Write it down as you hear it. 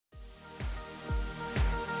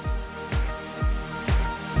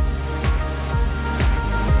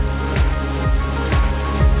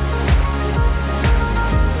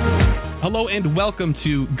Hello and welcome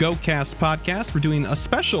to GoCast Podcast. We're doing a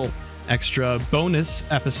special extra bonus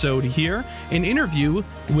episode here, an interview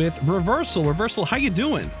with Reversal. Reversal, how you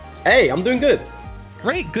doing? Hey, I'm doing good.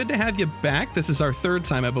 Great, good to have you back. This is our third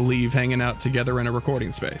time, I believe, hanging out together in a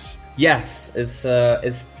recording space. Yes,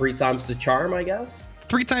 it's three times the charm, I guess.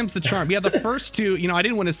 Three times the charm. Yeah, the first two, I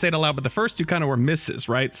didn't want to say it aloud, but the first two kind of were misses,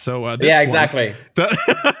 right? So yeah, exactly.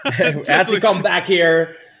 I had to come back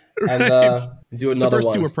here and do another one. The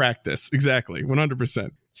first two were practice. Exactly,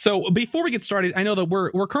 100%. So before we get started, I know that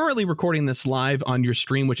we're currently recording this live on your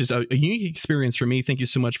stream, which is a unique experience for me. Thank you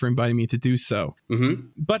so much for inviting me to do so. Mm-hmm.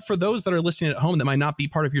 But for those that are listening at home that might not be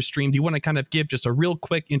part of your stream, do you want to kind of give just a real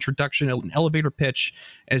quick introduction, an elevator pitch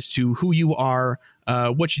as to who you are,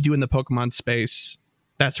 what you do in the Pokemon space,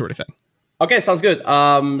 that sort of thing? Okay, sounds good.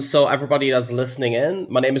 So everybody that's listening in,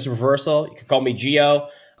 my name is Reversal. You can call me Gio.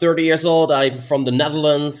 30 years old. I'm from the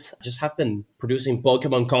Netherlands. Just have been producing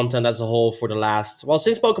Pokemon content as a whole for the last,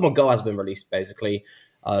 since Pokemon Go has been released, basically.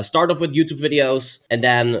 Start off with YouTube videos, and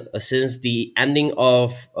then since the ending of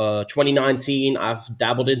 2019, I've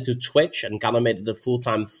dabbled into Twitch and kind of made it a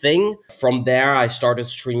full-time thing. From there, I started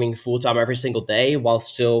streaming full-time every single day while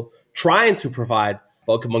still trying to provide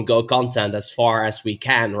Pokemon Go content as far as we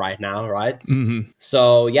can right now, right? Mm-hmm.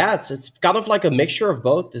 So yeah, it's kind of like a mixture of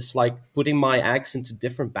both. It's like putting my eggs into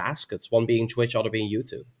different baskets, one being Twitch, other being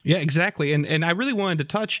YouTube. Yeah, exactly. And I really wanted to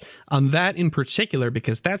touch on that in particular,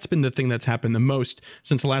 because that's been the thing that's happened the most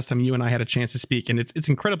since the last time you and I had a chance to speak. And it's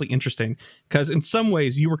incredibly interesting because in some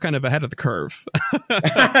ways you were kind of ahead of the curve.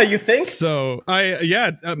 You think? So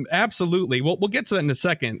absolutely. We'll get to that in a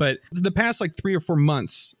second. But the past 3 or 4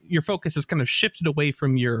 months, your focus has kind of shifted away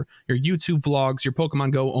from your YouTube vlogs, your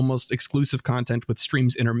Pokemon Go almost exclusive content with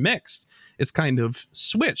streams intermixed. It's kind of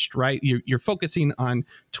switched, right? You're focusing on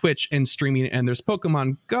Twitch and streaming, and there's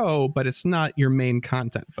Pokemon Go, but it's not your main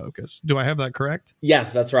content focus. Do I have that correct?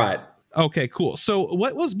 Yes, that's right. Okay, cool. So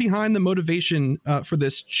what was behind the motivation for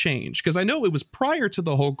this change? Because I know it was prior to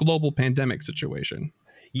the whole global pandemic situation.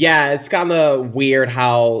 Yeah, it's kind of weird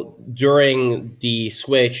how during the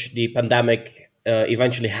switch, the pandemic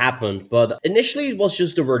eventually happened. But initially, it was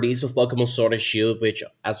just the release of Pokemon Sword and Shield, which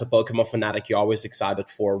as a Pokemon fanatic, you're always excited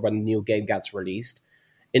for when a new game gets released.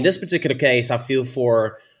 In this particular case, I feel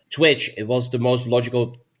for Twitch, it was the most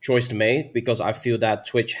logical choice to make because I feel that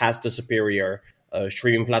Twitch has the superior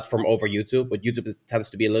streaming platform over YouTube, but YouTube tends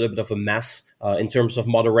to be a little bit of a mess in terms of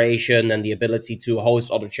moderation and the ability to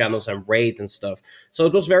host other channels and rate and stuff. So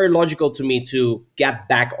it was very logical to me to get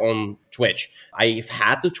back on Twitch. I've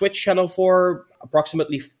had the Twitch channel for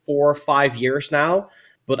approximately 4 or 5 years now,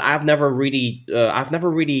 but I've never really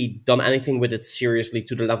done anything with it seriously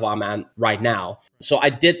to the level I'm at right now. So I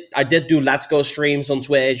did do Let's Go streams on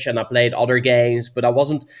Twitch, and I played other games, but I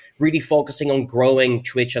wasn't really focusing on growing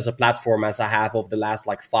Twitch as a platform as I have over the last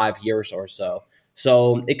 5 years or so.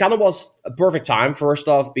 So it kind of was a perfect time, first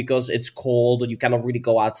off, because it's cold and you cannot really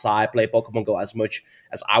go outside, play Pokemon Go as much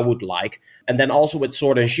as I would like. And then also with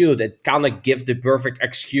Sword and Shield, it kind of gives the perfect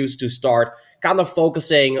excuse to start kind of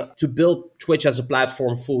focusing to build Twitch as a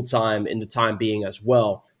platform full time in the time being as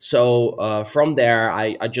well. So from there,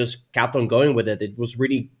 I just kept on going with it. It was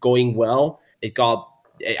really going well.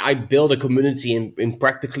 I built a community in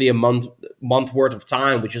practically a month worth of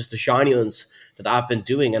time, which is the Shiny Hunts that I've been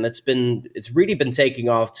doing, and it's really been taking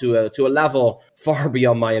off to a level far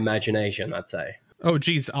beyond my imagination, I'd say. Oh,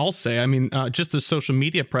 geez, I'll say. I mean, just the social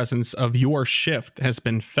media presence of your shift has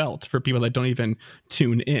been felt for people that don't even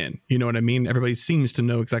tune in. You know what I mean? Everybody seems to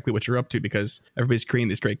know exactly what you're up to because everybody's creating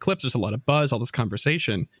these great clips. There's a lot of buzz, all this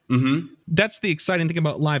conversation. Mm-hmm. That's the exciting thing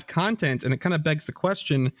about live content. And it kind of begs the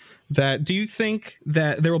question that do you think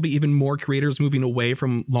that there will be even more creators moving away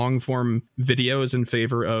from long form videos in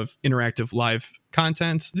favor of interactive live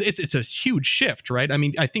content? It's a huge shift, right? I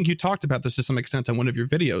mean, I think you talked about this to some extent on one of your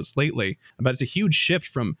videos lately, but it's a huge shift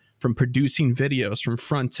from producing videos from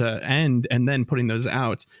front to end and then putting those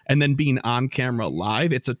out and then being on camera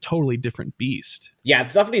live. It's a totally different beast. Yeah,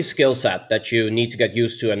 it's definitely a skill set that you need to get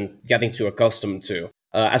used to and getting too accustomed to.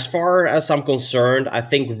 As far as I'm concerned, I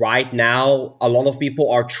think right now a lot of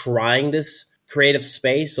people are trying this creative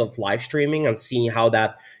space of live streaming and seeing how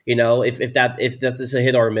that, if that is a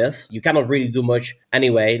hit or a miss. You cannot really do much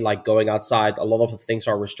anyway, like going outside. A lot of the things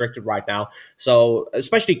are restricted right now. So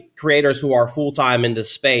especially creators who are full-time in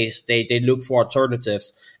this space, they look for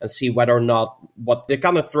alternatives and see whether or not they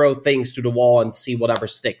kind of throw things to the wall and see whatever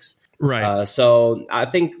sticks. Right. So I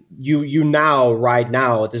think you now, right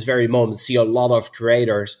now, at this very moment, see a lot of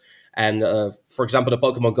creators. And for example, the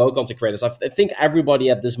Pokemon Go content creators, I think everybody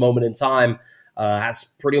at this moment in time has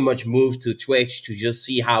pretty much moved to Twitch to just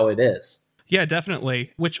see how it is. Yeah,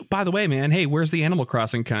 definitely. Which, by the way, man, hey, where's the Animal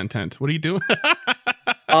Crossing content? What are you doing?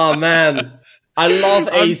 Oh man, I love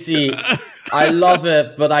AC. I love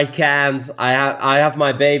it, but I can't. I have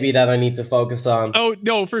my baby that I need to focus on. Oh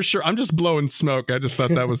no, for sure. I'm just blowing smoke. I just thought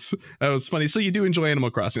that was funny. So you do enjoy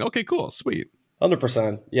Animal Crossing? Okay, cool, sweet.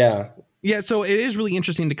 100%. Yeah. Yeah, so it is really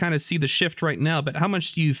interesting to kind of see the shift right now, but how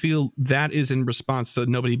much do you feel that is in response to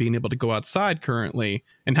nobody being able to go outside currently?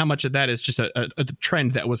 And how much of that is just a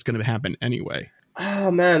trend that was going to happen anyway?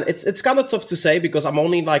 Oh man, it's kind of tough to say because I'm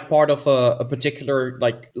only like part of a particular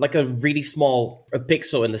like a really small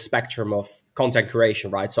pixel in the spectrum of content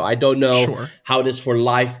creation, right? So I don't know how it is for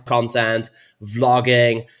live content,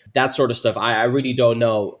 vlogging, that sort of stuff. I really don't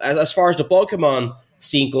know. As far as the Pokemon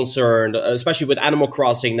scene concerned, especially with Animal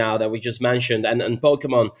Crossing now that we just mentioned, and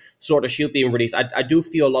Pokemon Sword and Shield being released, I do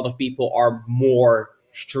feel a lot of people are more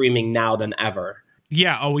streaming now than ever.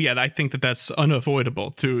 Yeah. Oh, yeah. I think that that's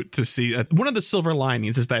unavoidable to see. One of the silver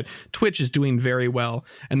linings is that Twitch is doing very well,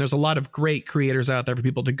 and there's a lot of great creators out there for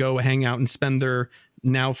people to go hang out and spend their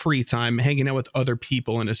now free time hanging out with other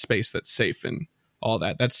people in a space that's safe and all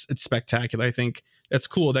that. It's spectacular. I think that's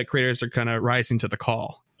cool that creators are kind of rising to the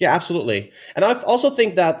call. Yeah, absolutely. And I also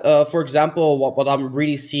think that, for example, what I'm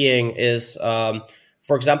really seeing is,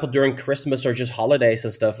 for example, during Christmas or just holidays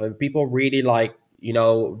and stuff, people really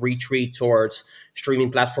retreat towards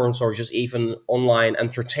streaming platforms or just even online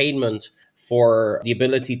entertainment for the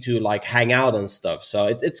ability to like hang out and stuff. So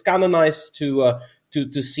it's kind of nice to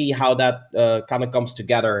see how that kind of comes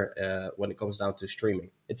together when it comes down to streaming.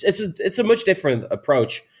 It's a much different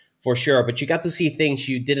approach for sure, but you got to see things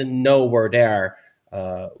you didn't know were there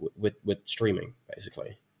with streaming,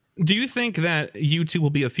 basically. Do you think that YouTube will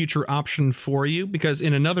be a future option for you? Because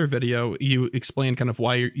in another video, you explained kind of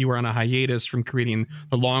why you were on a hiatus from creating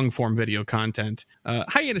the long form video content.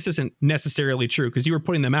 Hiatus isn't necessarily true because you were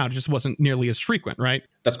putting them out. It just wasn't nearly as frequent, right?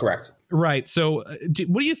 That's correct. Right. So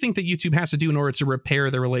what do you think that YouTube has to do in order to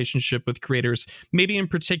repair their relationship with creators, maybe in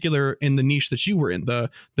particular in the niche that you were in,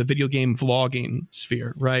 the video game vlogging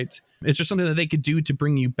sphere, right? Is there something that they could do to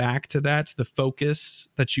bring you back to that, the focus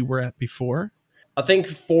that you were at before? I think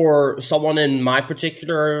for someone in my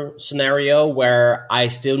particular scenario where I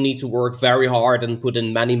still need to work very hard and put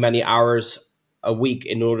in many, many hours a week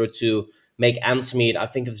in order to make ends meet, I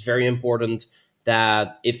think it's very important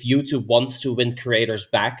that if YouTube wants to win creators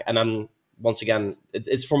back, and I'm once again,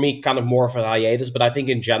 it's for me kind of more of a hiatus, but I think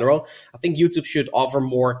in general, I think YouTube should offer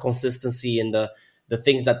more consistency in the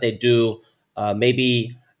things that they do,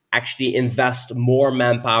 maybe actually invest more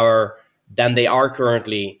manpower than they are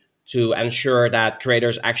currently to ensure that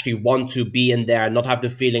creators actually want to be in there and not have the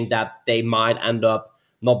feeling that they might end up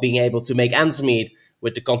not being able to make ends meet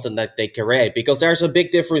with the content that they create. Because there's a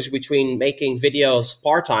big difference between making videos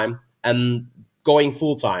part-time and going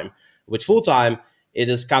full-time. With full-time, it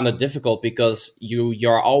is kind of difficult because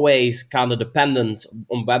you're always kind of dependent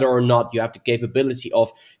on whether or not you have the capability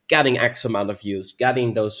of getting X amount of views,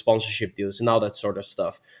 getting those sponsorship deals and all that sort of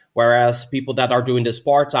stuff. Whereas people that are doing this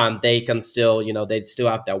part-time, they can still, they still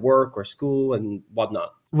have their work or school and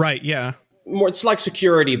whatnot. Right, yeah. It's like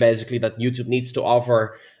security, basically, that YouTube needs to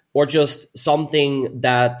offer, or just something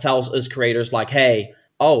that tells us creators like, hey,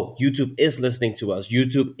 oh, YouTube is listening to us.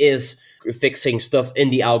 YouTube is fixing stuff in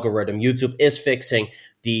the algorithm. YouTube is fixing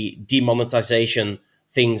the demonetization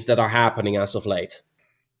things that are happening as of late.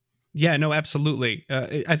 Yeah, no, absolutely.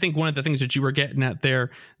 I think one of the things that you were getting at there,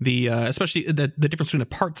 especially the difference between a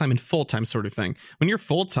part-time and full-time sort of thing. When you're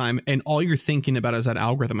full-time and all you're thinking about is that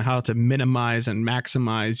algorithm, how to minimize and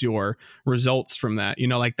maximize your results from that,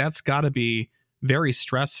 that's got to be very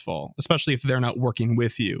stressful, especially if they're not working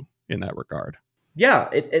with you in that regard. Yeah,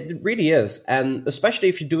 it really is. And especially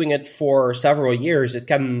if you're doing it for several years, it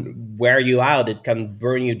can wear you out. It can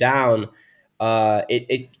burn you down.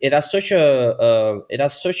 It has such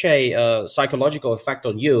a psychological effect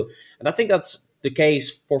on you. And I think that's the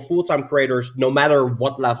case for full-time creators, no matter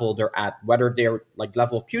what level they're at, whether they're like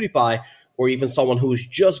level of PewDiePie or even someone who's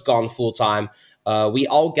just gone full-time. We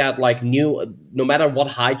all get like new, no matter what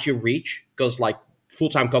height you reach, because like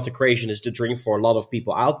full-time content creation is the dream for a lot of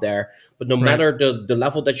people out there. But no matter the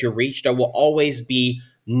level that you reach, there will always be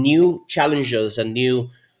new challenges and new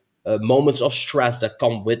moments of stress that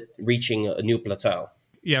come with reaching a new plateau.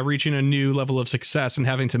 Yeah, reaching a new level of success and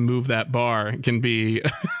having to move that bar can be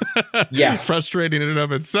frustrating in and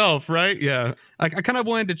of itself, right? Yeah. I kind of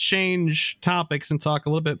wanted to change topics and talk a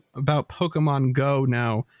little bit about Pokemon Go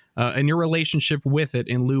now and your relationship with it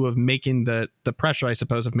in lieu of making the pressure, I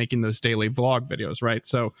suppose, of making those daily vlog videos, right?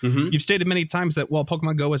 So you've stated many times that while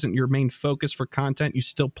Pokemon Go isn't your main focus for content, you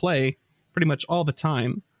still play pretty much all the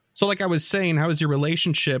time. So like I was saying, how has your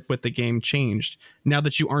relationship with the game changed now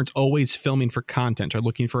that you aren't always filming for content or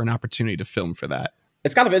looking for an opportunity to film for that?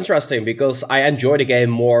 It's kind of interesting because I enjoy the game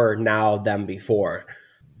more now than before.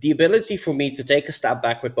 The ability for me to take a step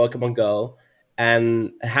back with Pokemon Go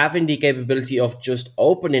and having the capability of just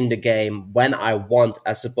opening the game when I want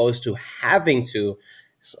as opposed to having to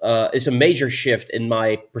is a major shift in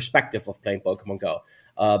my perspective of playing Pokemon Go.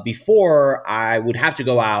 Before, I would have to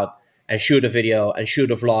go out and shoot a video and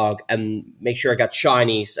shoot a vlog and make sure I got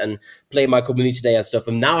shinies and play my community day and stuff.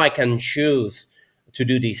 And now I can choose to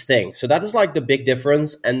do these things. So that is like the big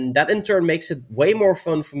difference. And that in turn makes it way more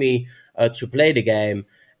fun for me to play the game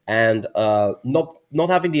and not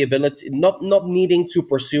having the ability, not needing to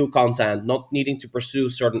pursue content, not needing to pursue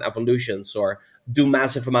certain evolutions or do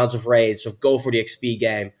massive amounts of raids or go for the XP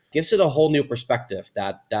game. Gives it a whole new perspective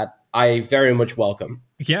that I very much welcome.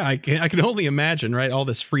 Yeah, I can only imagine, right? All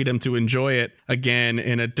this freedom to enjoy it again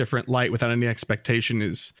in a different light without any expectation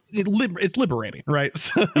it's liberating, right?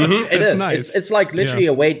 So It is. Nice. It's like literally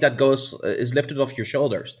a weight that is lifted off your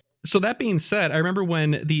shoulders. So that being said, I remember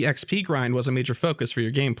when the XP grind was a major focus for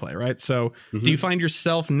your gameplay, right? So do you find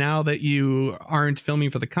yourself, now that you aren't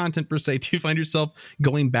filming for the content per se, do you find yourself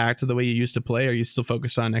going back to the way you used to play? Are you still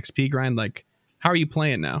focused on XP grind? Like, how are you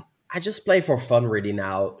playing now? I just play for fun really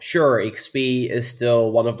now. Sure, XP is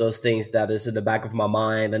still one of those things that is in the back of my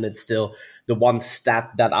mind, and it's still the one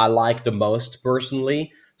stat that I like the most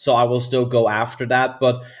personally. So I will still go after that.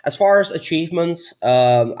 But as far as achievements,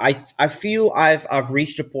 I feel I've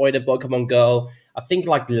reached a point in Pokemon Go. I think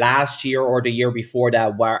like last year or the year before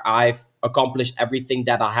that, where I've accomplished everything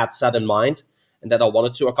that I had set in mind and that I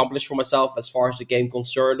wanted to accomplish for myself as far as the game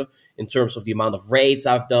concerned, in terms of the amount of raids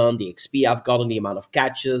I've done, the XP I've gotten, the amount of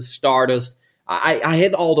catches, Stardust. I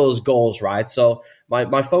hit all those goals, right? So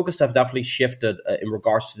my focus have definitely shifted in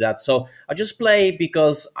regards to that. So I just play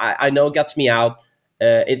because I know it gets me out.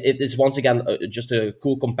 It is once again just a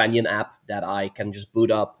cool companion app that I can just boot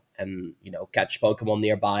up and, catch Pokemon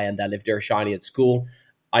nearby, and then if they're shiny, it's cool.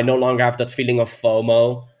 I no longer have that feeling of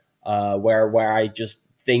FOMO where I just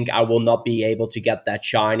think I will not be able to get that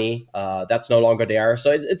shiny. That's no longer there.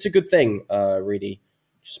 So it's a good thing, really.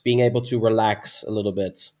 Just being able to relax a little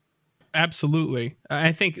bit. Absolutely.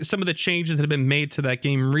 I think some of the changes that have been made to that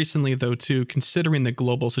game recently, though, too, considering the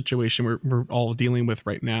global situation we're all dealing with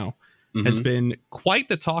right now, has been quite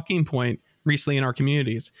the talking point recently in our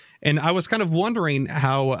communities. And I was kind of wondering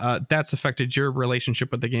how that's affected your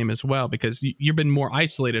relationship with the game as well, because you've been more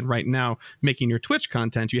isolated right now making your Twitch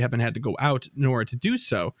content. You haven't had to go out in order to do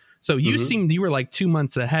so. So you seemed you were like 2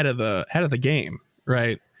 months ahead of the game,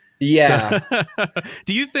 right? Yeah. So,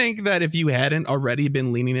 do you think that if you hadn't already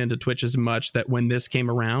been leaning into Twitch as much, that when this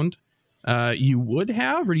came around, you would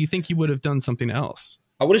have, or do you think you would have done something else?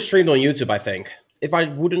 I would have streamed on YouTube, I think. If I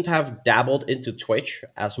wouldn't have dabbled into Twitch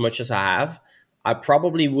as much as I have, I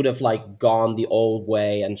probably would have gone the old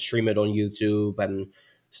way and stream it on YouTube and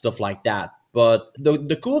stuff like that. But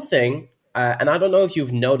the cool thing, and I don't know if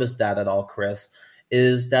you've noticed that at all, Chris,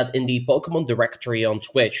 is that in the Pokemon directory on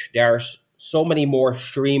Twitch, there's so many more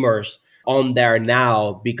streamers on there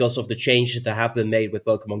now because of the changes that have been made with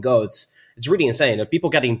Pokemon Go. It's really insane. There are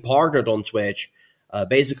people getting partnered on Twitch.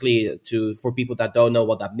 Basically, for people that don't know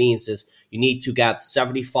what that means, is you need to get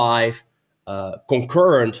 75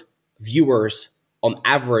 concurrent viewers on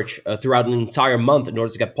average throughout an entire month in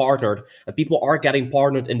order to get partnered. And people are getting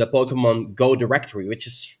partnered in the Pokemon Go directory, which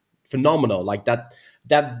is phenomenal. Like that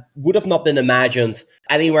would have not been imagined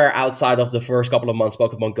anywhere outside of the first couple of months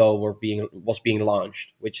Pokemon Go was being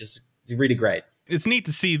launched, which is really great. It's neat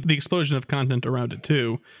to see the explosion of content around it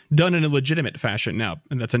too, done in a legitimate fashion now,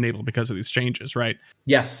 and that's enabled because of these changes, right?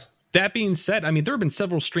 Yes. That being said, I mean, there have been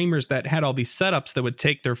several streamers that had all these setups that would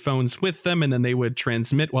take their phones with them, and then they would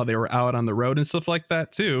transmit while they were out on the road and stuff like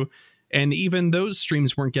that too. And even those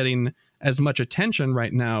streams weren't getting as much attention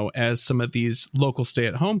right now as some of these local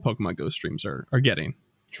stay-at-home Pokemon Go streams are getting.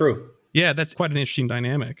 True. Yeah, that's quite an interesting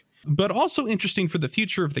dynamic. But also interesting for the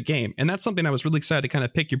future of the game. And that's something I was really excited to kind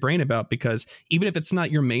of pick your brain about, because even if it's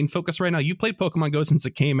not your main focus right now, you've played Pokemon Go since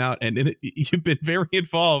it came out, and you've been very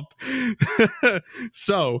involved.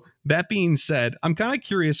 So that being said, I'm kind of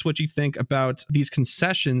curious what you think about these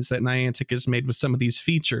concessions that Niantic has made with some of these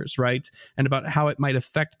features, right? And about how it might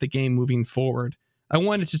affect the game moving forward. I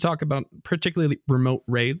wanted to talk about particularly remote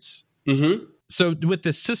raids. So with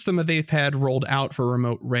the system that they've had rolled out for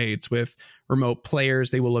remote raids with remote players,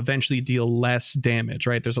 they will eventually deal less damage,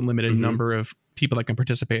 right? There's a limited number of people that can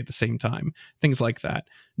participate at the same time, things like that.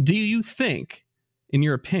 Do you think, in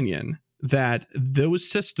your opinion, that those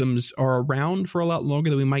systems are around for a lot longer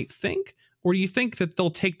than we might think? or do you think that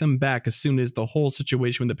they'll take them back as soon as the whole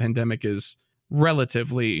situation with the pandemic is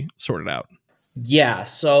relatively sorted out? Yeah,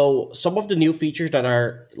 so some of the new features that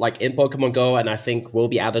are like in Pokemon Go and I think will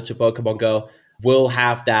be added to Pokemon Go will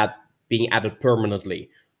have that being added permanently.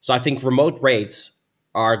 So I think remote raids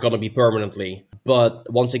are going to be permanently.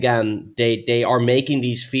 But once again, they are making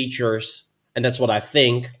these features, and that's what I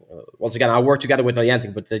think. Once again, I work together with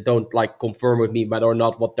Niantic, but they don't like confirm with me whether or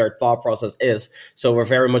not what their thought process is. So we're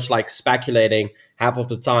very much like speculating half of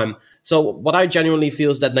the time. So what I genuinely feel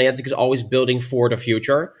is that Niantic is always building for the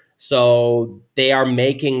future. So they are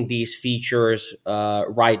making these features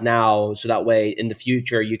right now, so that way in the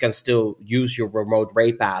future you can still use your remote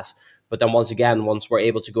raid pass. But then once again, once we're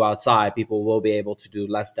able to go outside, people will be able to do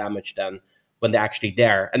less damage than when they're actually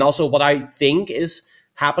there. And also what I think is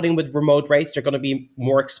happening with remote raids, they're going to be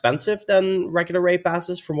more expensive than regular raid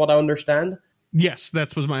passes from what I understand. Yes,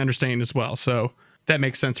 that was my understanding as well. So that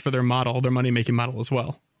makes sense for their model, their money-making model as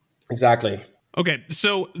well. Exactly. Okay,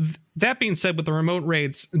 so that being said, with the remote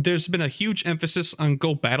raids, there's been a huge emphasis on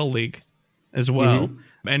Go Battle League as well.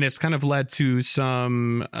 And it's kind of led to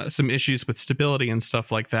some issues with stability and stuff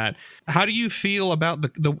like that. How do you feel about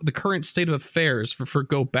the current state of affairs for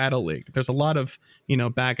Go Battle League? There's a lot of,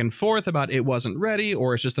 back and forth about it wasn't ready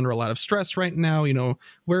or it's just under a lot of stress right now.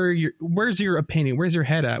 Where's your opinion? Where's your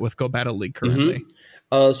head at with Go Battle League currently?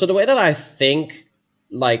 So the way that I think,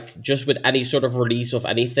 like just with any sort of release of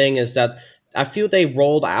anything, is that I feel they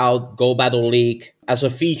rolled out Go Battle League as a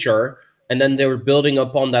feature, and then they were building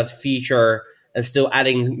upon that feature and still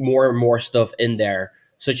adding more and more stuff in there,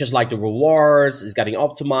 such as like the rewards is getting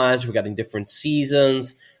optimized. We're getting different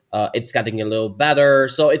seasons. It's getting a little better.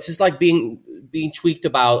 So it's just like being tweaked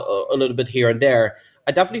about a little bit here and there.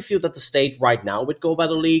 I definitely feel that the state right now with Go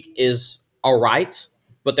Battle League is all right,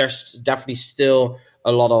 but there's definitely still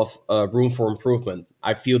a lot of room for improvement.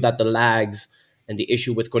 I feel that the lags and the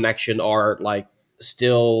issue with connection are like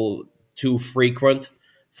still too frequent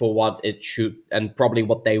for what it should and probably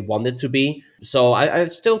what they want it to be. So I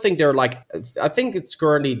still think I think it's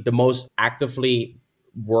currently the most actively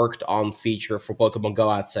worked on feature for Pokemon Go,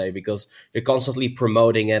 I'd say, because they're constantly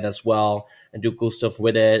promoting it as well and do cool stuff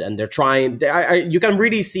with it. And they're trying, you can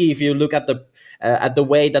really see if you look at the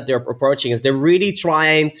way that they're approaching it, they're really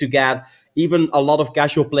trying to get even a lot of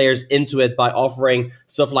casual players into it by offering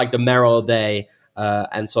stuff like the Merrill Day,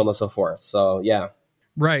 and so on and so forth. So, yeah.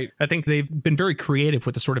 Right. I think they've been very creative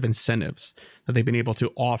with the sort of incentives that they've been able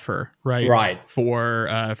to offer, right? For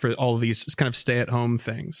all of these kind of stay-at-home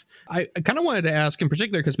things. I kind of wanted to ask in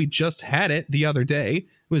particular, because we just had it the other day. It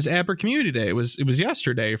was Aberr Community Day. It was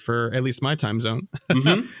yesterday for at least my time zone.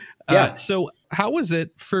 Yeah. So how was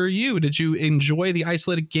it for you? Did you enjoy the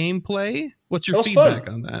isolated gameplay? What's your feedback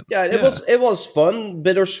on that? Yeah, it was fun,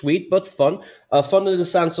 bittersweet, but fun. Fun in the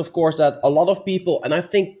sense, of course, that a lot of people, and I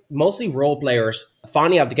think mostly role players,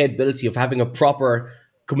 finally have the capability of having a proper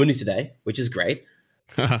community day, which is great.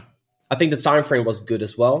 I think the time frame was good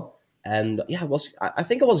as well. And yeah, I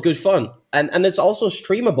think it was good fun. And it's also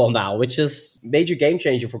streamable now, which is major game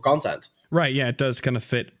changer for content. Right, yeah, it does kind of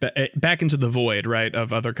fit back into the void, right,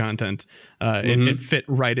 of other content. It fit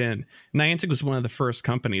right in. Niantic was one of the first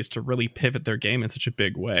companies to really pivot their game in such a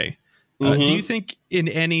big way. Do you think in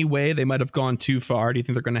any way they might have gone too far? Do you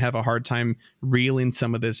think they're going to have a hard time reeling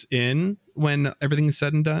some of this in when everything's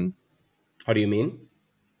said and done? How do you mean?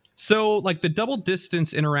 So like the double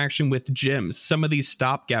distance interaction with gyms, some of these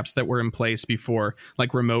stopgaps that were in place before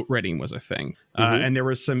like remote raiding was a thing. And there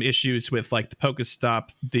were some issues with like the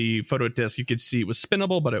Pokestop, the photo disc, you could see it was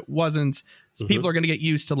spinnable, but it wasn't. So people are going to get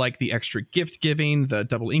used to like the extra gift giving, the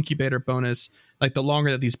double incubator bonus. Like the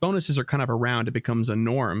longer that these bonuses are kind of around, it becomes a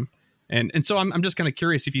norm. And so I'm just kind of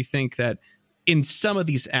curious if you think that in some of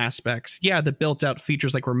these aspects, yeah, the built out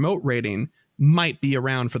features like remote raiding might be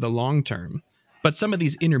around for the long term. But some of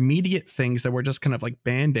these intermediate things that were just kind of like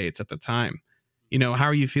band-aids at the time, how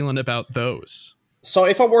are you feeling about those? So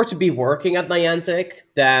if I were to be working at Niantic,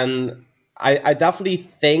 then I definitely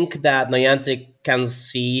think that Niantic can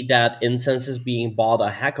see that incense is being bought a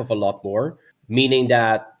heck of a lot more, meaning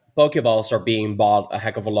that Pokeballs are being bought a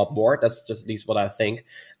heck of a lot more. That's just at least what I think.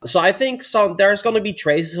 So I think there's going to be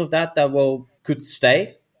traces of that could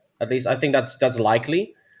stay. At least I think that's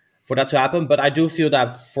likely for that to happen. But I do feel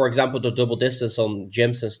that, for example, the double distance on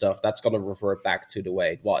gyms and stuff, that's going to revert back to the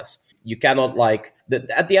way it was. You cannot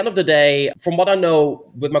at the end of the day, from what I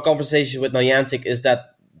know with my conversations with Niantic, is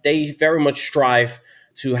that they very much strive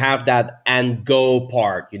to have that and go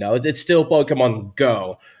part. It's still Pokemon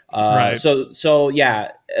Go. Right. So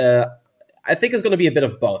yeah, I think it's going to be a bit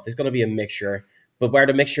of both. It's going to be a mixture. But where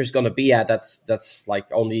the mixture is going to be at, that's like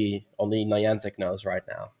only Niantic knows right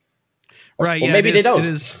now. Right. Or Yeah, maybe they don't. It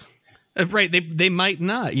is. Right. They might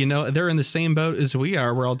not, you know, they're in the same boat as we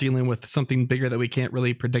are. We're all dealing with something bigger that we can't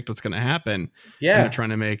really predict what's going to happen. Yeah. And they're trying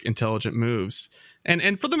to make intelligent moves.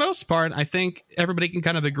 And for the most part, I think everybody can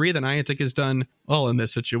kind of agree that Niantic has done well in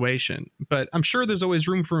this situation. But I'm sure there's always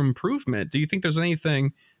room for improvement. Do you think there's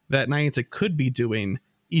anything that Niantic could be doing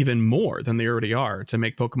even more than they already are to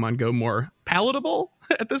make Pokemon Go more palatable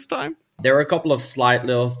at this time? There are a couple of slight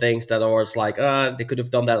little things that I was like, they could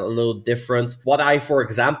have done that a little different. What I, for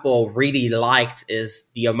example, really liked is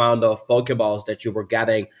the amount of Pokeballs that you were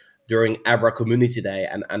getting during Abra Community Day.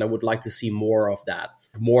 And I would like to see more of that.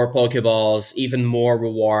 More Pokeballs, even more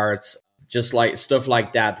rewards, just like stuff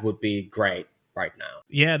like that would be great right now.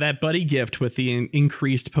 Yeah, that buddy gift with the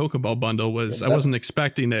increased Pokeball bundle was, I wasn't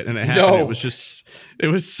expecting it, and it happened. No. It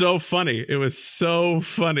was so funny. It was so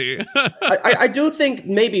funny. I do think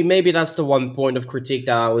maybe that's the one point of critique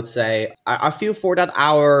that I would say. I feel for that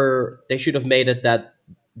hour, they should have made it that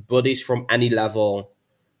buddies from any level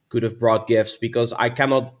could have brought gifts, because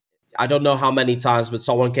I don't know how many times, but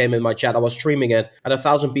someone came in my chat. I was streaming it, and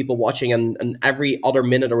 1,000 people watching, and every other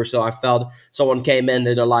minute or so, I felt someone came in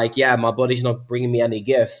and they're like, "Yeah, my buddy's not bringing me any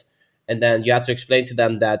gifts," and then you had to explain to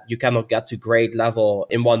them that you cannot get to grade level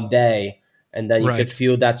in one day, and then you could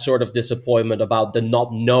feel that sort of disappointment about the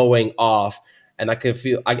not knowing of. And I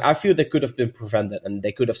feel they could have been prevented, and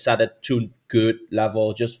they could have set it to good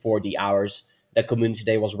level just for the hours that Community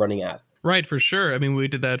Day was running at. Right, for sure. I mean, we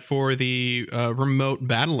did that for the remote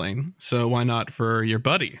battling, so why not for your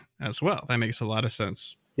buddy as well? That makes a lot of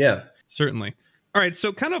sense. Yeah. Certainly. All right,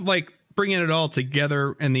 so kind of like bringing it all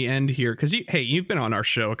together in the end here, because, you've been on our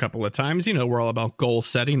show a couple of times. You know, we're all about goal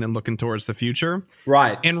setting and looking towards the future.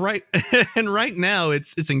 Right. And right now,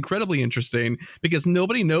 it's incredibly interesting because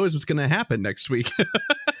nobody knows what's going to happen next week.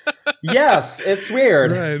 Yes, it's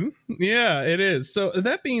weird. Right. Yeah, it is. So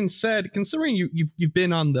that being said, considering you've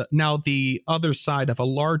been on the other side of a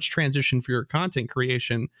large transition for your content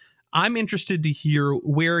creation, I'm interested to hear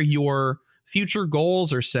where your future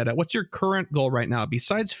goals are set at. What's your current goal right now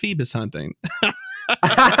besides Phoebus hunting?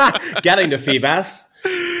 Getting to Phoebus.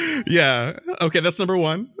 Yeah. Okay, that's number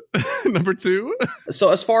one. Number two. So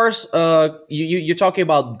as far as you're talking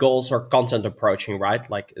about goals or content approaching, right?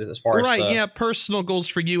 Like as far as yeah, personal goals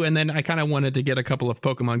for you, and then I kind of wanted to get a couple of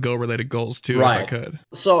Pokemon Go related goals too, right. if I could.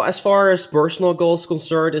 So as far as personal goals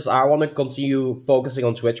concerned, is I want to continue focusing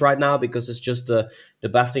on Twitch right now because it's just the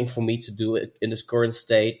best thing for me to do in this current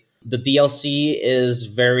state. The DLC is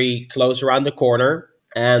very close around the corner,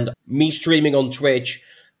 and me streaming on Twitch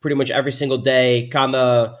pretty much every single day kind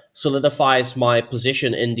of solidifies my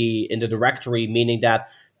position in the directory, meaning that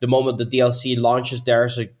the moment the DLC launches,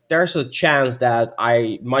 there's a chance that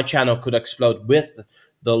my channel could explode with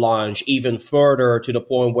the launch even further, to the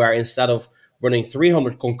point where instead of running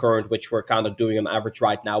 300 concurrent, which we're kind of doing on average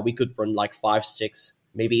right now, we could run like 5, 6,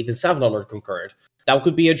 maybe even 700 concurrent. That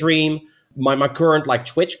could be a dream. My current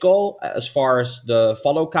Twitch goal as far as the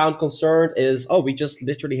follow count concerned is, we just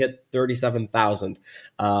literally hit 37,000.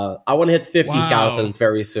 I want to hit 50,000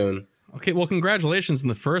 very soon. Okay, well, congratulations in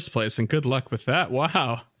the first place, and good luck with that.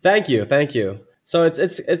 Wow. Thank you. So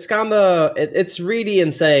it's kind of it's really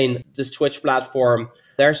insane, this Twitch platform.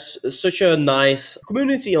 There's such a nice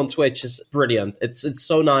community on Twitch. Is brilliant. It's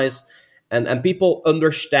so nice, and people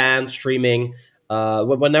understand streaming.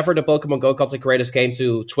 Whenever the Pokemon Go content creators came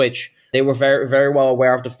to Twitch, they were very, very well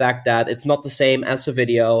aware of the fact that it's not the same as a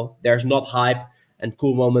video. There's not hype and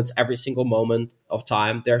cool moments every single moment of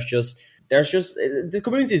time. There's just the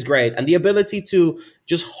community is great, and the ability to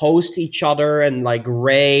just host each other and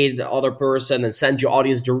raid the other person and send your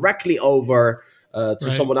audience directly over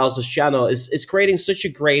to someone else's channel is creating such a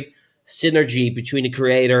great synergy between the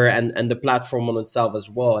creator and the platform on itself as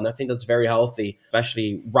well. And I think that's very healthy,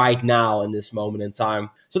 especially right now in this moment in time.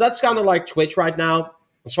 So that's kind of like Twitch right now.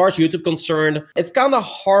 As far as YouTube concerned, it's kind of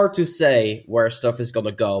hard to say where stuff is going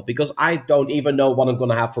to go because I don't even know what I'm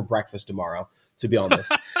going to have for breakfast tomorrow, to be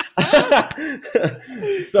honest.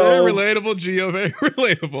 So very relatable, Gio, very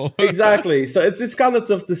relatable. Exactly. So it's kind of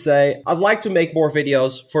tough to say. I'd like to make more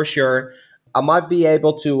videos for sure. I might be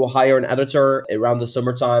able to hire an editor around the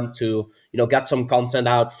summertime to, get some content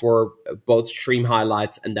out for both stream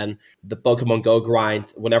highlights and then the Pokemon Go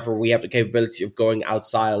grind whenever we have the capability of going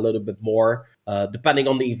outside a little bit more, depending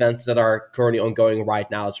on the events that are currently ongoing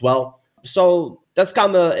right now as well. So that's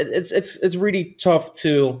kind of, it's really tough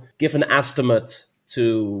to give an estimate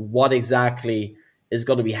to what exactly is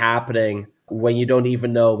going to be happening when you don't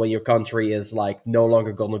even know when your country is no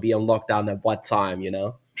longer going to be on lockdown at what time,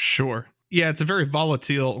 Sure. Yeah, it's a very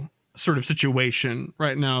volatile sort of situation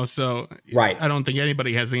right now. So Right. I don't think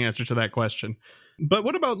anybody has the answer to that question. But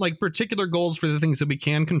what about like particular goals for the things that we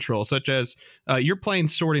can control, such as you're playing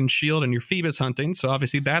Sword and Shield and you're Phoebus hunting. So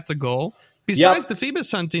obviously that's a goal. Besides the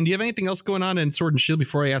Phoebus hunting, do you have anything else going on in Sword and Shield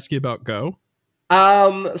before I ask you about Go?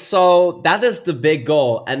 So that is the big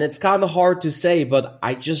goal, and it's kind of hard to say, but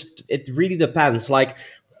it really depends. Like,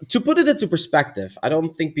 to put it into perspective, I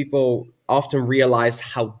don't think people often realize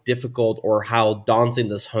how difficult or how daunting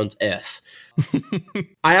this hunt is.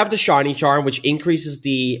 I have the shiny charm, which increases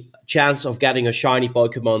the chance of getting a shiny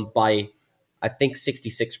Pokemon by, I think,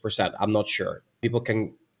 66%. I'm not sure. People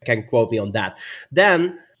can quote me on that.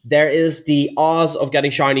 Then there is the odds of getting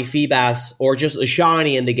shiny Feebas or just a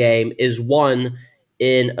shiny in the game is 1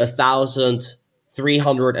 in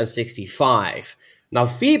 1,365. Now,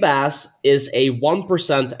 Feebas is a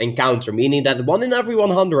 1% encounter, meaning that 1 in every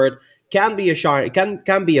 100 can be a shiny,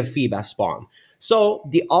 can be a Feebas spawn. So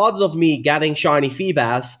the odds of me getting shiny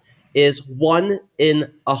Feebas is 1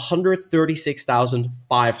 in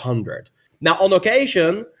 136,500. Now, on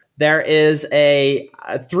occasion, there is a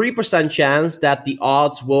 3% chance that the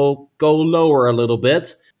odds will go lower a little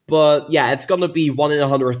bit. But yeah, it's going to be 1 in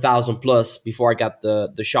 100,000 plus before I get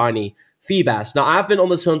the shiny Feebas. Now, I've been on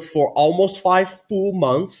this hunt for almost 5 full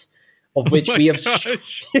months, of which we have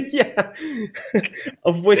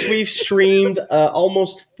of which we've streamed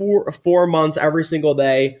almost 4 months every single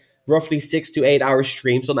day, roughly 6 to 8 hour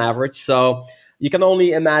streams on average. So you can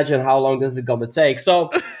only imagine how long this is going to take.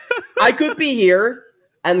 So I could be here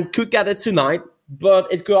and could get it tonight,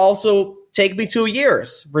 but it could also take me 2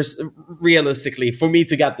 years, realistically, for me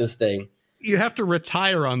to get this thing. You have to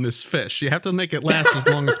retire on this fish. You have to make it last as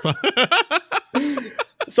long as possible.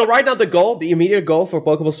 So right now, the immediate goal for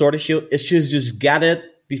Pokemon Sword and Shield is to just get it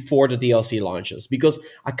before the DLC launches. Because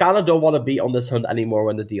I kind of don't want to be on this hunt anymore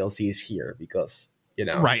when the DLC is here. Because, you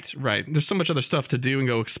know. Right. There's so much other stuff to do and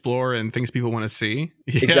go explore and things people want to see.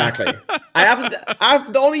 Yeah. Exactly.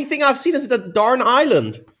 The only thing I've seen is that darn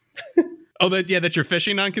island. Oh, that you're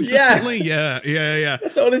fishing on consistently? Yeah.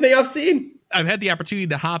 That's the only thing I've seen. I've had the opportunity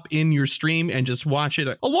to hop in your stream and just watch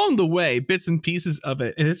it along the way, bits and pieces of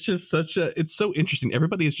it. And it's just it's so interesting.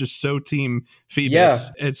 Everybody is just so team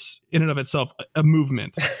Phoebus. Yeah. It's in and of itself a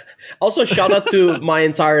movement. Also, shout out to my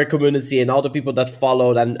entire community and all the people that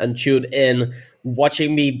followed and tuned in,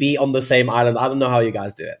 watching me be on the same island. I don't know how you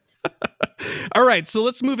guys do it. All right, so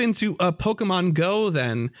let's move into Pokemon Go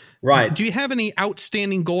then. Right. Do you have any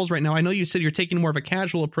outstanding goals right now? I know you said you're taking more of a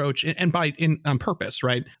casual approach and on purpose,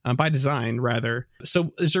 right? By design, rather.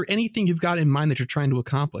 So is there anything you've got in mind that you're trying to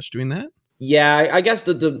accomplish doing that? Yeah, I guess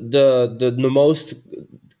the most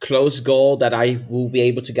close goal that I will be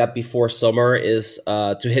able to get before summer is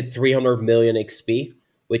to hit 300 million XP,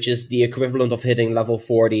 which is the equivalent of hitting level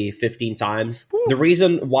 40 15 times. Woo. The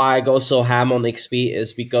reason why I go so ham on XP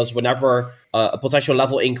is because whenever a potential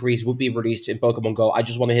level increase would be released in Pokemon Go, I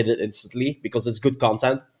just want to hit it instantly because it's good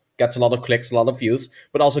content, gets a lot of clicks, a lot of views,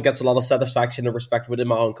 but also gets a lot of satisfaction and respect within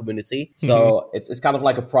my own community. So it's kind of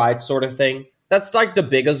like a pride sort of thing. That's like the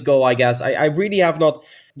biggest goal, I guess. I really have not...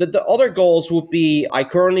 The other goals would be, I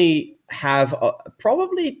currently have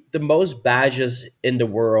probably the most badges in the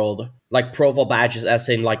world, like profile badges, as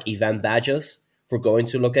in like event badges for going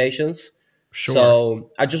to locations. Sure.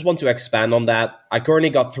 So I just want to expand on that. I currently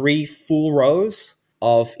got 3 full rows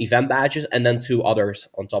of event badges and then 2 others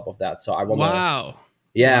on top of that. So I want to... Wow.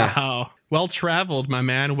 Yeah. Wow. Well-traveled, my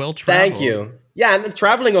man. Well-traveled. Thank you. Yeah, and then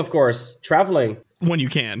traveling, of course. Traveling. When you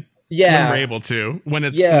can. Yeah. When we're able to. When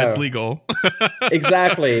it's legal.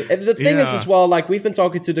 Exactly. And the thing is as well, like, we've been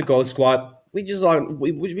talking to the Goat Squad. We just want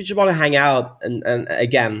to hang out and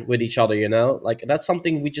again with each other, you know? Like, that's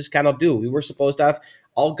something we just cannot do. We were supposed to have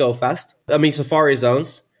all Go Fest. Safari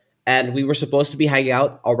Zones. And we were supposed to be hanging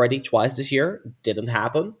out already twice this year. Didn't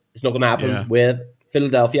happen. It's not going to happen with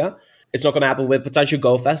Philadelphia. It's not going to happen with potential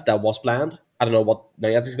Go Fest. That was planned. I don't know what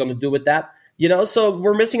Niantic's going to do with that. You know, so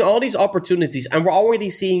we're missing all these opportunities, and we're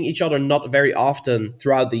already seeing each other not very often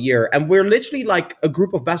throughout the year. And we're literally like a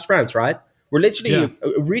group of best friends, right? We're literally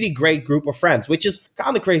a really great group of friends, which is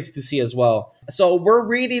kind of crazy to see as well. So we're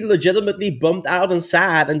really legitimately bummed out and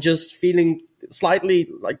sad and just feeling slightly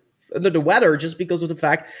like under the weather just because of the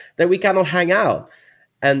fact that we cannot hang out.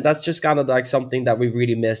 And that's just kind of like something that we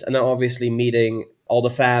really miss. And then obviously meeting all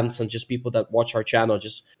the fans and just people that watch our channel.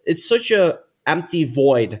 Just it's such a empty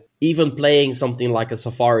void, even playing something like a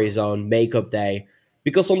Safari Zone Makeup Day.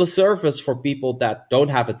 Because on the surface, for people that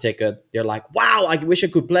don't have a ticket, they're like, wow, I wish I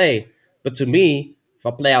could play. But to me, if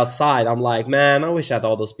I play outside, I'm like, man, I wish I had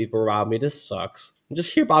all those people around me. This sucks. I'm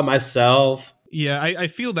just here by myself. Yeah, I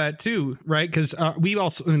feel that too, right? Because we're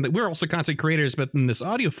also content creators, but in this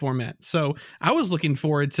audio format. So I was looking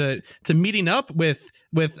forward to meeting up with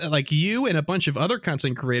like you and a bunch of other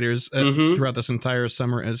content creators throughout this entire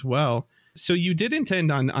summer as well. So you did intend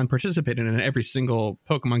on participating in every single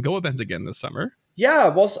Pokemon Go event again this summer?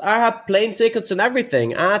 Yeah, I had plane tickets and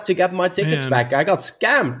everything. I had to get my tickets back. I got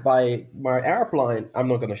scammed by my airplane. I'm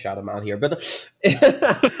not gonna shout them out here, but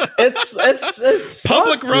it's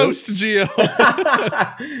public sucks, roast, Gio.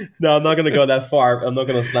 No, I'm not gonna go that far. I'm not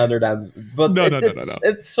gonna slander them. But no.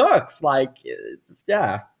 It sucks. Like,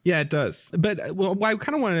 yeah. Yeah, it does. But I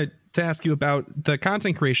kind of wanted to ask you about the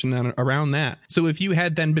content creation then around that. So if you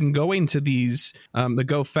had then been going to these, the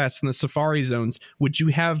Go Fest and the Safari Zones, would you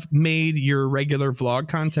have made your regular vlog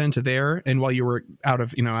content there? And while you were out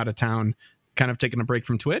of town, kind of taking a break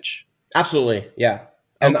from Twitch? Absolutely. Yeah.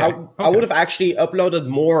 And okay. I would have actually uploaded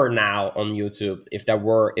more now on YouTube if I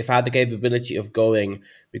had the capability of going,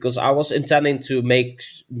 because I was intending to make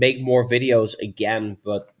more videos again.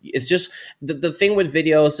 But it's just the thing with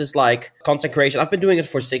videos is like content creation. I've been doing it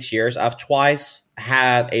for 6 years. I've twice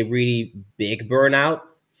had a really big burnout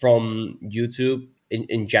from YouTube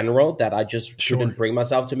in general that I just couldn't bring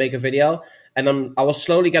myself to make a video. And I was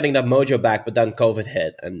slowly getting that mojo back, but then COVID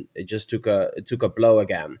hit and it just took a blow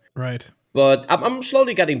again. Right. But I'm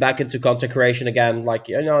slowly getting back into content creation again. Like,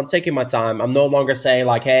 I'm taking my time. I'm no longer saying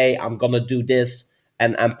like, hey, I'm going to do this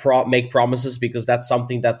and make promises, because that's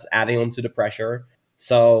something that's adding on to the pressure.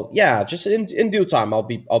 So yeah, just in due time, I'll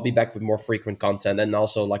be back with more frequent content and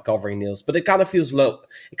also like covering news. But it kind of feels low.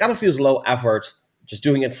 It kind of feels low effort, just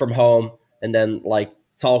doing it from home and then like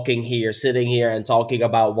sitting here and talking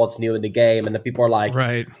about what's new in the game. And then people are like,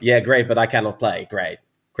 right. Yeah, great, but I cannot play. Great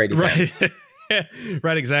event. Right.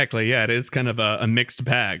 Right, exactly. Yeah, it is kind of a mixed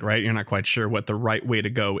bag, right? You're not quite sure what the right way to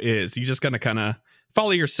go is. You just gotta kind of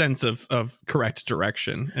follow your sense of correct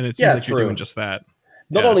direction, and it seems like you're doing just that.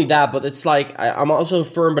 Not only that, but it's like I'm also a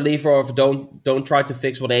firm believer of don't try to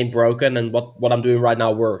fix what ain't broken, and what I'm doing right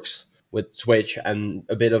now works with Twitch and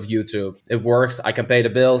a bit of YouTube. It works. I can pay the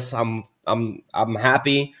bills. I'm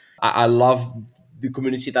happy. I love the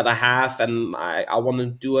community that I have, and I want to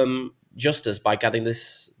do them justice by getting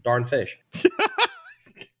this darn fish.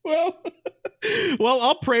 well,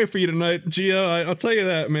 I'll pray for you tonight, Gio. I'll tell you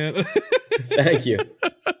that, man. Thank you.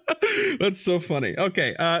 That's so funny.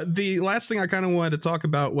 Okay, the last thing I kind of wanted to talk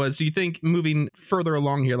about was, do you think moving further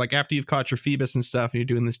along here, like after you've caught your Phoebus and stuff and you're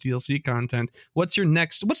doing this DLC content, what's the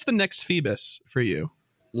next Phoebus for you?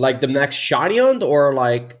 Like the next shiny hunt or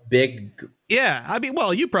like big? Yeah, I mean,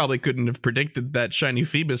 well, you probably couldn't have predicted that shiny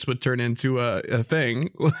Phoebus would turn into a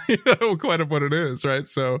thing, quite of what it is, right?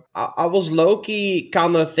 So I was low-key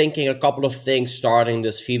kind of thinking a couple of things starting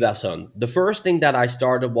this Phoebus hunt. The first thing that I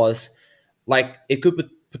started was like it could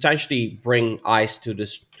potentially bring eyes to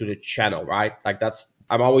the channel, right? Like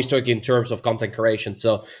I'm always talking in terms of content creation.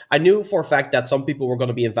 So I knew for a fact that some people were going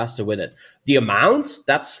to be invested with it. The amount,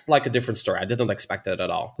 that's like a different story. I didn't expect it at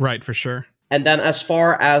all. Right, for sure. And then as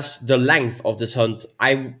far as the length of this hunt,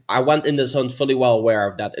 I went in this hunt fully well aware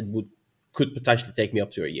of that it could potentially take me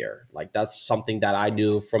up to a year. Like that's something that I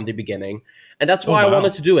knew from the beginning. And that's why I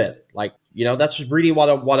wanted to do it. Like, that's really what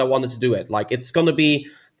I wanted to do it. Like it's going to be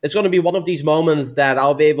one of these moments that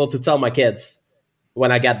I'll be able to tell my kids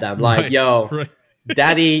when I get them. Like, right.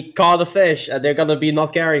 Daddy caught a fish, and they're going to be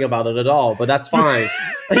not caring about it at all, but that's fine.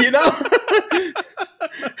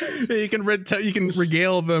 You can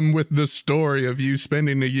regale them with the story of you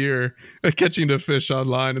spending a year catching a fish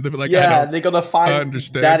online, and they'll be like, "Yeah, they're gonna find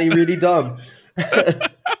Daddy really dumb."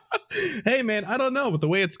 Hey man, I don't know, but the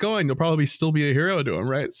way it's going, you'll probably still be a hero to him,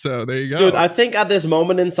 right? So there you go, dude. I think at this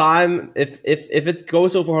moment in time, if it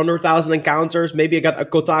goes over 100,000 encounters, maybe I got a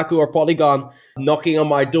Kotaku or Polygon knocking on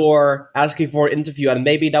my door asking for an interview, and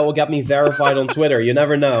maybe that will get me verified on Twitter. You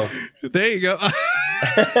never know. There you go.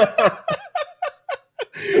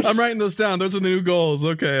 I'm writing those down. Those are the new goals.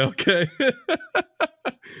 Okay.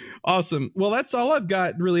 Awesome. Well, that's all I've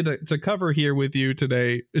got really to cover here with you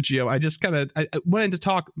today, Gio. I just I wanted to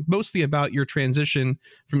talk mostly about your transition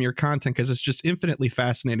from your content because it's just infinitely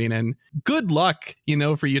fascinating, and good luck,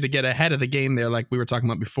 for you to get ahead of the game there, like we were talking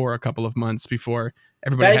about before, a couple of months before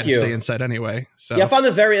everybody had to stay inside anyway. So yeah, I found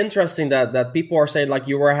it very interesting that people are saying like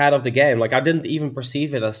you were ahead of the game. Like I didn't even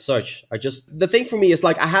perceive it as such. The thing for me is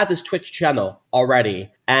like I had this Twitch channel already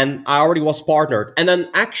and I already was partnered. And then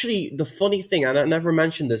actually the funny thing, and I never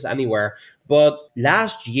mentioned this anywhere, but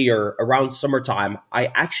last year around summertime, I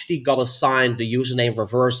actually got assigned the username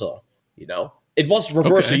Reversal. It was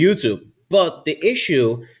Reversal YouTube. But the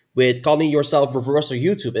issue with calling yourself Reversal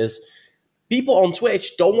YouTube is people on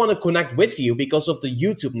Twitch don't want to connect with you because of the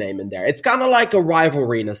YouTube name in there. It's kind of like a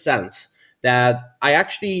rivalry in a sense that I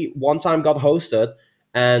actually one time got hosted,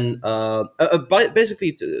 and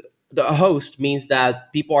basically the host means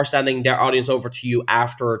that people are sending their audience over to you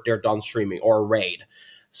after they're done streaming or a raid.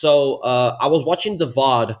 So I was watching the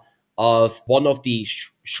VOD of one of the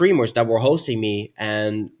streamers that were hosting me,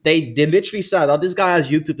 and they literally said, "Oh, this guy has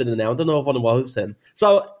YouTube in the name. I don't know if I want to host him."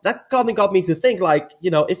 So that kind of got me to think, like,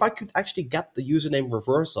 if I could actually get the username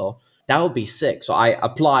Reversal, that would be sick. So I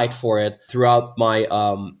applied for it throughout my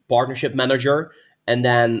partnership manager, and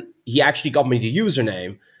then he actually got me the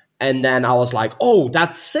username. And then I was like, "Oh,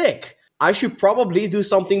 that's sick. I should probably do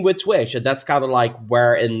something with Twitch." And that's kind of like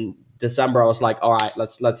where in December I was like, "All right,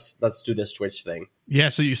 let's do this Twitch thing." Yeah,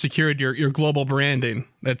 so you secured your global branding.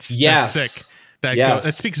 That's sick. That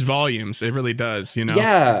speaks volumes. It really does,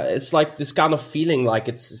 Yeah, it's like this kind of feeling like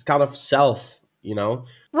it's kind of self,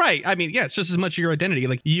 Right. I mean, yeah, it's just as much your identity.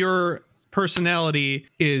 Like your personality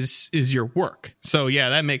is your work. So yeah,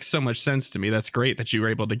 that makes so much sense to me. That's great that you were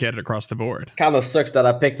able to get it across the board. Kind of sucks that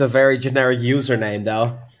I picked a very generic username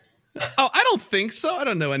though. Oh, I don't think so. I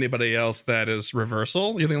don't know anybody else that is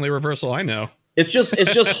Reversal. You're the only Reversal I know. It's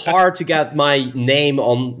just hard to get my name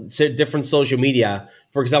on different social media.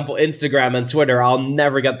 For example, Instagram and Twitter. I'll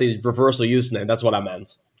never get the Reversal username. That's what I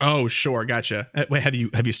meant. Oh, sure, gotcha. Wait, have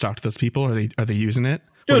you stalked those people? Are they using it?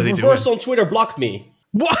 Dude, Reversal on Twitter blocked me.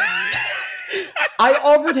 What? I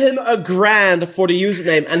offered him $1,000 for the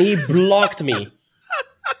username, and he blocked me.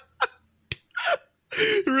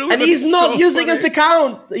 Really? And he's not using his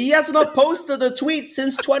account. He has not posted a tweet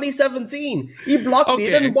since 2017. He blocked me. He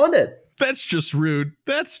didn't want it. That's just rude.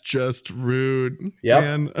 Yeah.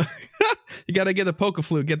 Man. You got to get a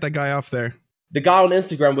Pokeflute. Get that guy off there. The guy on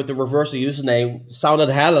Instagram with the Reversal username sounded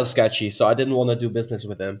hella sketchy, so I didn't want to do business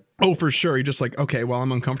with him. Oh, for sure. You're just like, okay, well,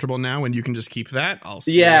 I'm uncomfortable now, and you can just keep that. I'll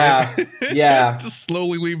see. Yeah. Yeah. Just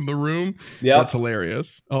slowly leave the room. Yeah. That's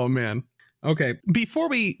hilarious. Oh, man. Okay. Before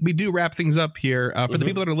we do wrap things up here, for the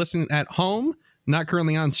people that are listening at home, not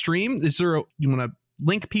currently on stream, you want to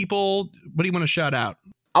link people? What do you want to shout out?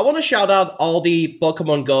 I want to shout out all the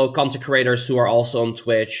Pokemon Go content creators who are also on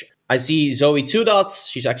Twitch. I see Zoe Two Dots.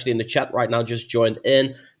 She's actually in the chat right now, just joined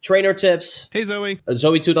in. Trainer Tips. Hey, Zoe.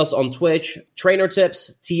 Zoe Two Dots on Twitch. Trainer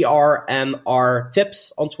Tips, TRNR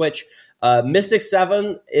Tips on Twitch. Mystic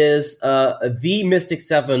 7 is the Mystic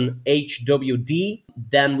 7 HWD.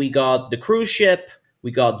 Then we got the cruise ship.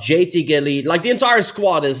 We got JT Gilly. Like the entire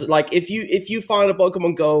squad is like, if you find a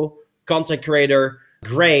Pokemon Go content creator,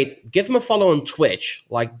 great. Give them a follow on Twitch.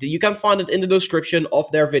 Like you can find it in the description of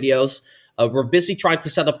their videos. We're busy trying to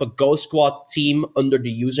set up a Go Squad team under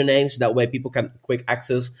the usernames. That way people can quick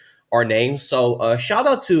access our names. So shout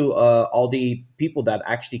out to all the people that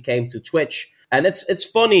actually came to Twitch. And it's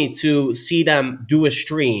funny to see them do a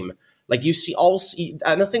stream. Like you see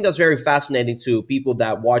and I think that's very fascinating to people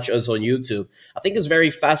that watch us on YouTube. I think it's very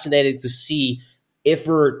fascinating to see if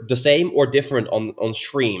we're the same or different on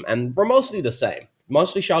stream. And we're mostly the same.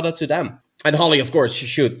 Mostly shout out to them. And Holly, of course,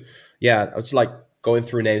 shoot. Yeah, it's like going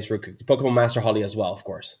through names for Pokemon Master Holly as well, of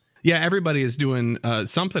course. Yeah, everybody is doing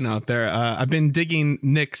something out there. I've been digging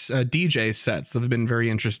Nick's DJ sets that have been very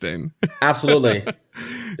interesting. Absolutely.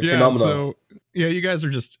 Yeah, phenomenal. So, yeah, you guys are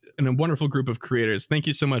just a wonderful group of creators. Thank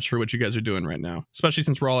you so much for what you guys are doing right now, especially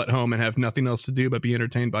since we're all at home and have nothing else to do but be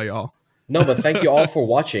entertained by y'all. No, but thank you all for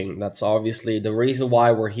watching. That's obviously the reason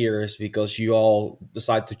why we're here, is because you all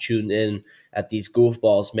decide to tune in at these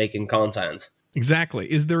goofballs making content. Exactly.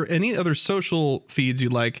 Is there any other social feeds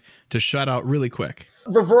you'd like to shout out really quick?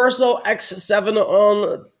 Reversal X7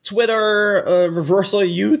 on Twitter, Reversal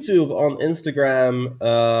YouTube on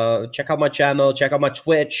Instagram. Check out my channel, check out my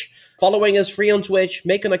Twitch. Following is free on Twitch.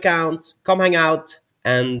 Make an account, come hang out,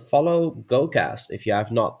 and follow GoCast if you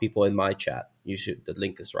have not. People in my chat, you should. The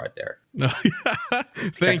link is right there.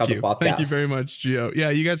 Thank you. Thank you very much, Gio. Yeah,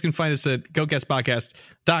 you guys can find us at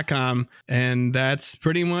gocastpodcast.com. And that's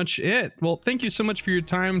pretty much it. Well, thank you so much for your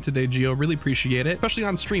time today, Gio. Really appreciate it. Especially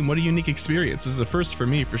on stream. What a unique experience. This is a first for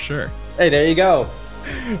me, for sure. Hey, there you go.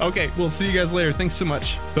 Okay, we'll see you guys later. Thanks so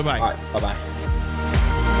much. Bye-bye. All right, bye-bye.